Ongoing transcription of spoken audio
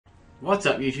What's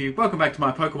up YouTube? Welcome back to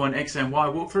my Pokemon X and Y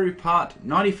walkthrough part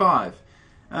 95.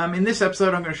 In this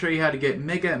episode I'm going to show you how to get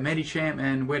Mega, Medicham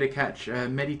and where to catch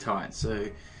Meditite. So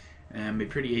it'll be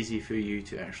pretty easy for you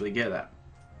to actually get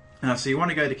that. So you want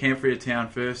to go to Camphria Town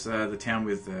first, the town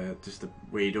with just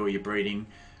where you do all your breeding,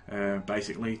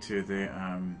 basically to the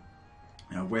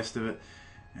west of it.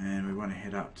 And we want to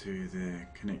head up to the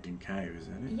Connecting Cave, is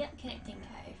that it? Yep, Connecting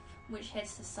Cave, which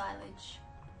heads to Silage.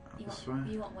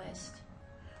 You want west.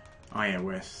 Oh yeah,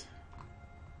 west.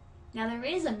 Now there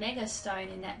is a Mega Stone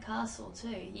in that castle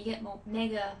too. You get more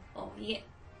Mega, or you get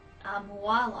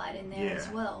Wildlight in there as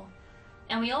well.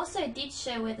 And we also did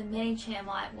show where the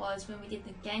Medichamite was when we did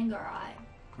the Gengarite.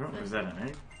 Oh, was that an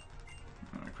egg?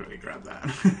 I'm gonna quickly grab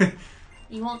that.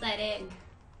 You want that egg?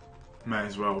 May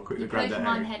as well quickly grab that egg.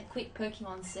 Pokemon had quick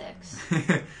Pokemon sex.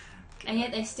 And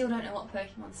yet they still don't know what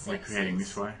Pokemon sex is. We're heading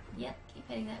this way. Yep, keep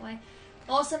heading that way.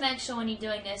 Also make sure when you're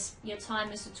doing this, your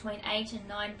time is between 8 and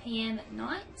 9 PM at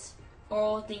night,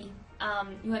 or you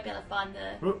won't be able to find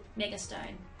the Mega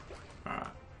Stone. Alright.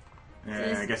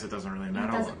 Yeah, so I guess it doesn't really matter.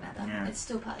 It doesn't matter. Yeah. It's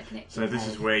still part of Connecting So this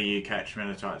Cave. is where you catch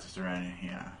Meditite, just around in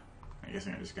here. I guess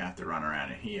I'm just going to have to run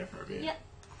around in here for a bit. Yep.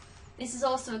 This is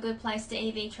also a good place to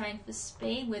EV train for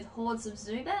speed with hordes of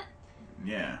Zubat.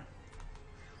 Yeah.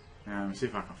 See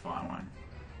if I can find one.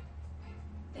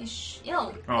 They should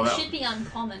be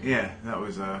uncommon. Yeah, that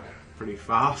was pretty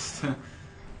fast.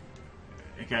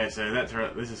 Okay, so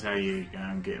this is how you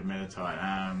get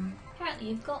Meditite. Apparently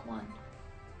you've got one.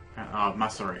 Oh, I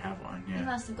must already have one, yeah. You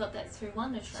must have got that through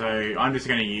Wonder So Train. I'm just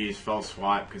going to use False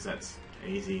Swipe because that's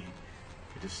easy.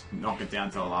 Just knock it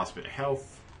down to the last bit of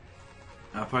health.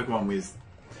 Pokemon with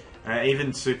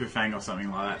even Super Fang or something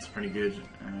like that's pretty good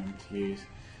to use.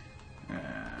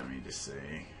 Let me just see.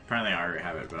 Apparently I already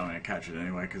have it, but I'm going to catch it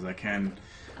anyway because I can.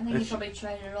 I think you probably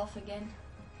traded it off again.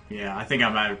 Yeah, I think I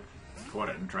may have caught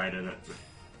it and traded it, but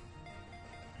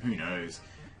who knows.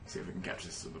 See if we can catch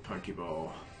this with the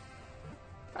Pokeball.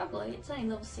 Probably. It's only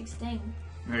level 16.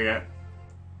 There we go.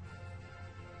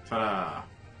 Ta-da!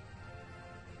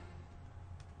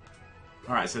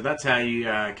 Alright, so that's how you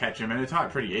catch a Meditite.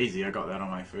 Pretty easy. I got that on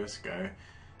my first go.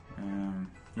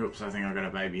 Oops, I think I got a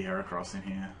baby Heracross in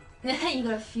here. You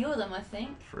got a few of them, I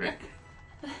think. Frick.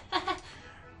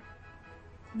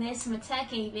 There's some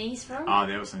attack EVs from. Oh,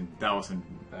 there was some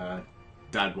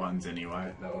dud ones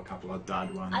anyway. There were a couple of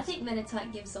dud ones. I think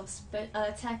Meditite gives off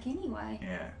attack anyway.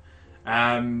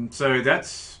 Yeah. So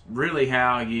that's really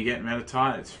how you get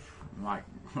Meditite. It's like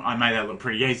I made that look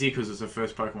pretty easy because it's the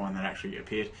first Pokemon that actually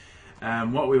appeared.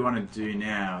 What we want to do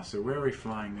now. So where are we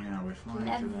flying now? We're flying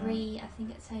to I think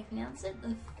it's how you pronounce it.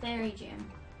 The Fairy Gym.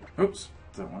 Oops.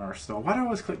 Don't want to restore. Why do I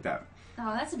always click that?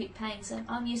 Oh, that's a big pain. So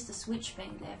I'm used to Switch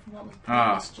being there from what was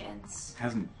previous gens.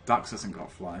 Dux hasn't got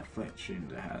fly.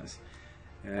 Fletchund has.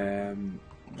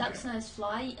 Dux knows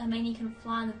fly. I mean, you can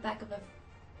fly on the back of a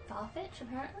Farfetch,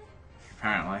 apparently.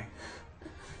 Apparently.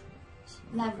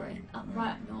 Labyrinth,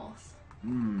 right up north.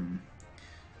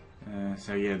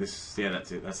 So yeah, that's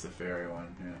it. That's the fairy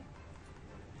one.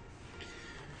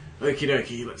 Yeah. Okie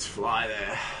dokie, let's fly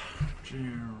there.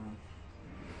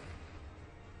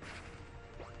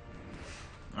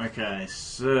 Okay,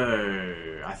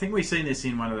 so I think we've seen this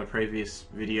in one of the previous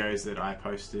videos that I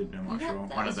posted. I'm not sure.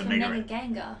 One of the Mega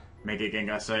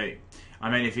Gengar. So,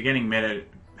 I mean, if you're getting Mega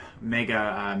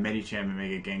Medicham and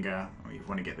Mega Gengar, or you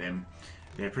want to get them,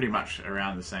 they're pretty much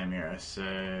around the same era. So,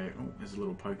 there's a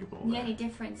little Pokeball. The only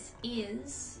difference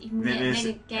is you can get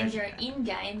Mega Gengar in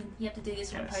game. You have to do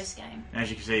this one post game. As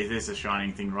you can see, there's a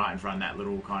shining thing right in front of that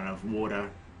little kind of water.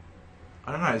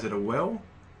 I don't know. Is it a well?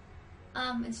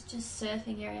 It's just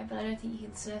surfing area, but I don't think you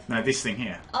can surf. No, this thing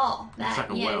here. Oh, that. It's like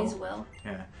a well. well. It is a well.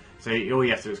 Yeah. So all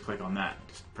you have to do is click on that,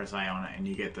 just press A on it, and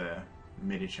you get the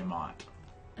Medichamite.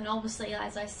 And obviously,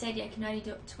 as I said, you can only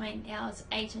do it between hours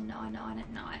 8 and 9 at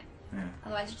night. Yeah.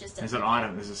 Otherwise, you just. There's an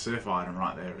item. There's a surf item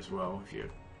right there as well. If you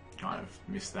kind of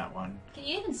missed that one. Can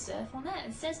you even surf on that?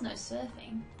 It says no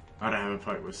surfing. I don't have a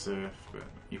poke with surf, but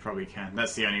you probably can.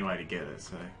 That's the only way to get it.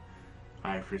 So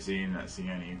I presume that's the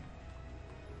only.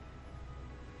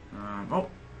 Oh,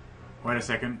 wait a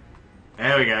second.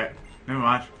 There we go. Never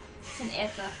mind. It's an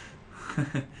ether.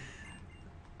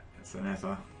 It's an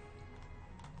ether.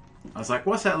 I was like,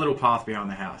 what's that little path behind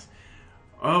the house?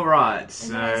 Alright,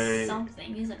 so...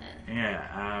 something, isn't it?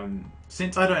 Yeah,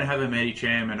 since I don't have a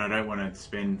Medicham and I don't want to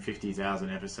spend 50,000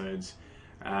 episodes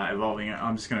evolving it,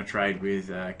 I'm just going to trade with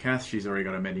Kath. She's already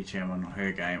got a Medicham on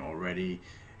her game already,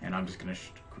 and I'm just going to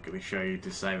quickly show you to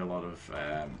save a lot of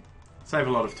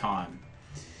time.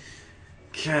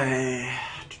 Okay.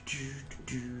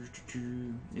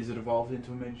 Is it evolved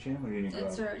into a Medicham, or do you need to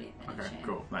It's already a Medicham. Okay,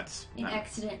 cool. That's... It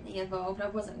accidentally evolved. I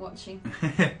wasn't watching.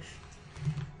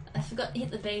 I forgot to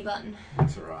hit the B button.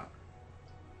 That's alright.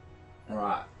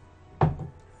 Alright.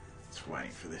 Just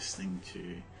waiting for this thing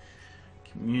to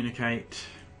communicate.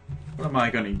 What am I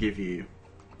going to give you?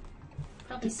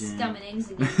 Probably scum and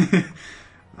eggs again.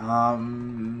 I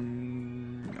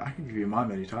can give you my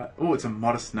Meditite. Oh, it's a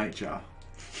modest nature.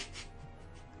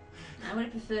 I would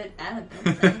have preferred Adam.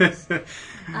 Thanks.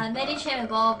 Medicham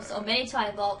evolves, or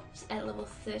Meditite evolves at level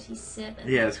 37.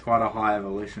 Yeah, it's quite a high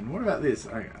evolution. What about this?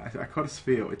 I kind of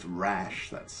feel it's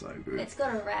rash. That's so good. It's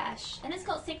got a rash. And it's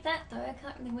got thick that, though. I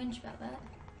can't really whinge about that.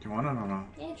 Do you want it or not?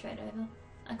 Yeah, trade over.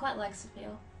 I quite like Sophia.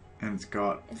 And it's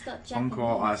got Japanese.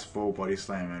 Encore, Ice Ball, Body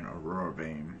Slam, and Aurora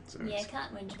Beam. So yeah,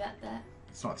 can't whinge about that.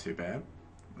 It's not too bad.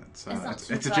 It's not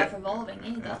too far for evolving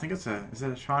either. I think it's a... Is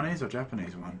it a Chinese or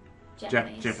Japanese one?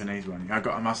 Japanese. Japanese one.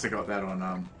 I must have got that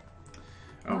on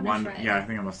Wonder Trade. Yeah, I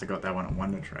think I must have got that one at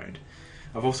Wonder Trade.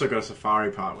 I've also got a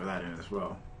Safari part with that in as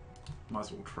well. Might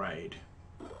as well trade.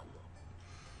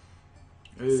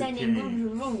 Okay. Sending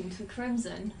to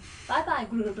KrimZen. Bye bye.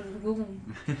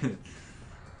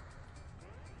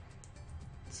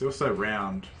 It's also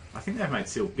round. I think they've made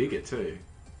Seal bigger too.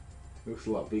 Looks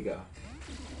a lot bigger.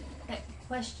 That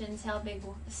questions how big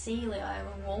Celio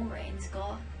and Walreen's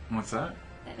got. What's that?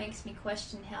 That makes me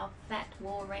question how fat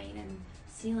Walreen and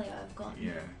Celio have gotten.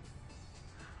 Yeah.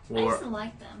 I used to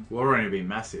like them. Walreen would be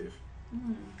massive.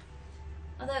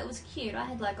 Although it was cute. I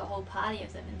had like a whole party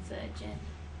of them in 3rd gen.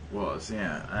 Was,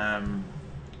 yeah.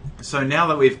 So now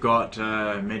that we've got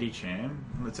Medicham,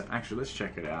 let's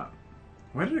check it out.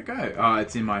 Where did it go? Oh,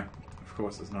 it's in my... Of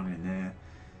course, it's not in there.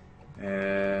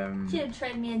 Should have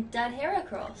traded me a dud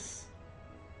Heracross.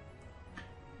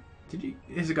 Did you...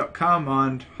 Has it got Calm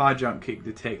Mind, High Jump, Kick,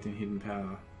 Detect, and Hidden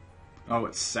Power? Oh,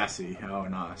 it's sassy. Oh,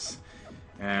 nice.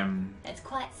 It's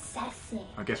quite sassy.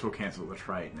 I guess we'll cancel the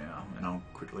trade now, and I'll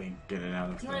quickly get it out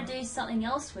of Do you want to do something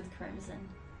else with KrimZen?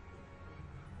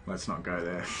 Let's not go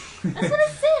there. That's what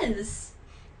it says.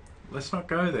 Let's not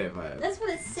go there, babe. That's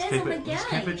what it says on the game. Let's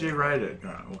keep it G-rated.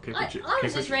 No, we'll keep it I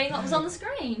was just reading what was on the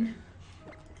screen.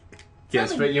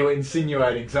 Yes, but you were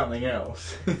insinuating something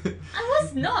else. I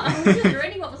was not. I was just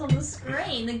reading what was on the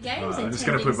screen. The game's I'm just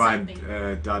going to put something.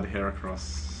 my dud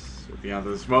Heracross with the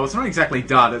others. Well, it's not exactly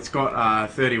dud. It's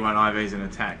got 31 IVs in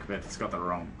attack, but it's got the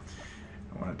wrong.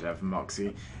 I wanted to have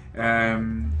Moxie. Get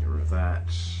rid of that.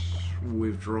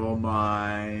 Withdraw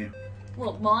my...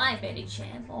 Well, my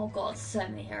Medichamp. Oh god, so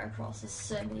many Heracrosses,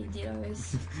 so many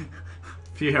Dittos. A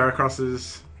few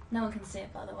Heracrosses. No one can see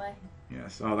it, by the way.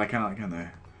 Yes. Oh, they can't, can they?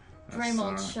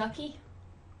 Dreamold Shucky.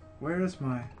 Where is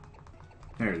my...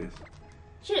 There it is.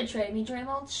 Should have traded me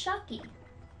Dreamold Shucky.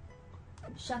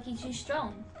 Shucky too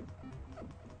strong.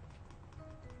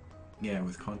 Yeah,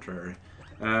 with Contrary.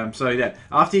 So yeah,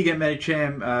 after you get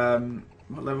Medicham,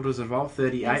 what level does it evolve?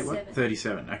 38? 37. What?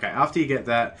 37. Okay, after you get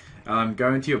that,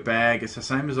 go into your bag. It's the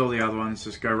same as all the other ones.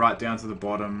 Just go right down to the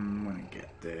bottom when you get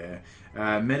there.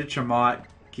 Medichamite,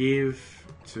 give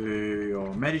to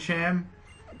your Medicham.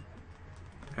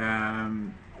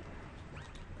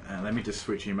 Let me just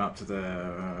switch him up to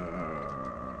the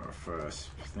first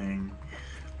thing.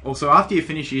 Also, after you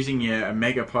finish using your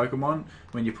Mega Pokemon,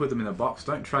 when you put them in the box,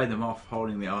 don't trade them off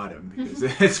holding the item, because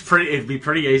it'd be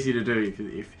pretty easy to do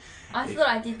if I thought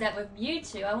I did that with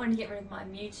Mewtwo. I wanted to get rid of my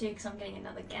Mewtwo because I'm getting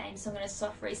another game, so I'm going to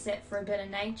soft reset for a better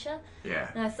nature.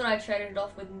 Yeah. And I thought I traded it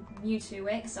off with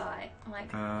Mewtwo XI. I'm like,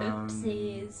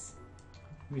 oopsies.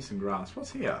 Give me some grass.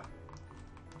 What's here?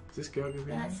 Is this girl giving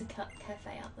me? That's a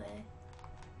cafe up there.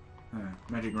 Oh,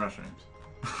 magic mushrooms.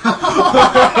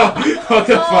 What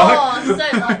the fuck? Oh, so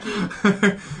lucky.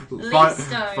 Leaf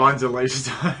stone. Finds a leaf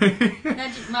stone.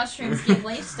 Magic mushrooms give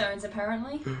leaf stones,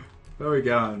 apparently. Where are we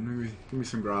going? Give me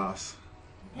some grass.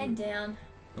 Head down.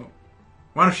 Oh.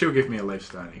 Wonder if she'll give me a leaf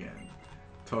stone again.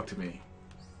 Talk to me.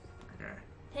 Okay.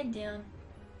 Head down.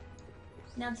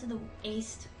 Now to the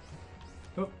east.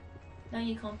 Oh. No,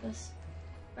 your compass.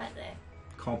 Right there.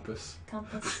 Compass.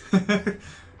 Compass.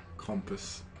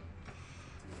 Compass.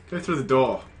 Go through the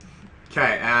door.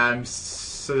 Okay,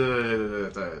 so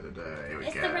here we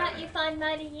It's go. the route you find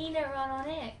Mighty Hina on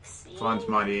X. Finds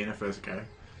Mighty Hina first, okay.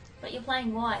 But you're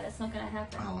playing white, that's not going to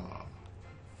happen.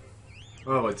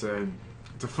 Oh, it's a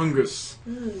fungus.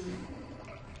 Ooh.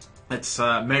 Let's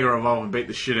Mega Evolve and beat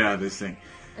the shit out of this thing.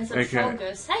 It's a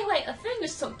fungus. Hey, wait, a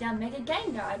fungus took down Mega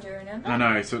Gengar, I do remember. I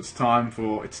know, so it's time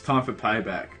for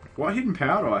payback. What hidden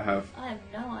power do I have? I have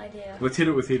no idea. Let's hit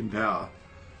it with hidden power.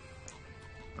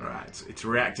 Alright, it's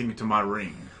reacting to my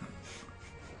ring.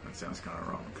 That sounds kind of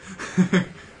wrong.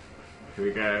 Here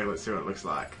we go, let's see what it looks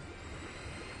like.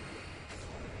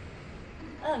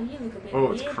 Oh, you look a bit Oh,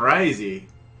 weird. it's crazy.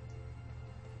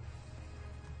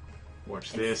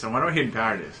 Watch this. I wonder what hidden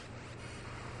power it is.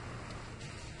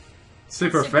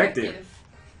 Super effective.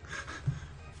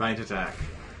 Faint attack.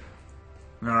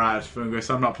 Alright, Fungus,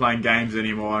 I'm not playing games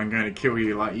anymore. I'm going to kill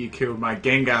you like you killed my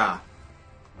Gengar.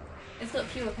 It's got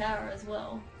pure power as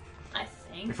well, I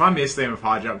think. If I missed them with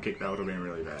high jump kick, that would have been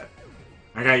really bad.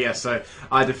 Okay, yeah, so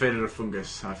I defeated a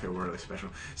Fungus. I feel really special.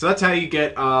 So that's how you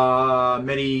get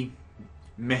Medichamite.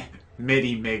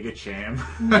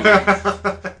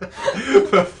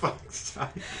 For fuck's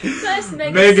sake. First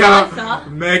Mega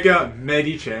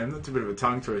Medichamite. That's a bit of a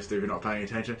tongue twister if you're not paying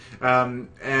attention.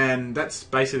 And that's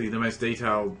basically the most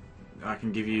detailed I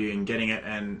can give you in getting it,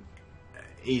 and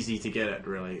easy to get it,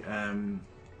 really. And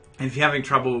if you're having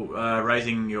trouble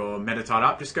raising your Medichamite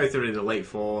up, just go through the Elite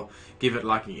Four, give it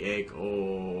Lucky Egg,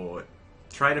 or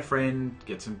trade a friend,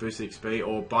 get some boost XP,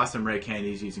 or buy some rare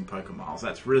candies using Pokémiles.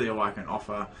 That's really all I can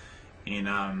offer in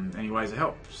any ways of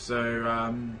help.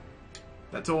 So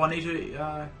that's all I need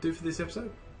to do for this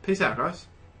episode. Peace out, guys.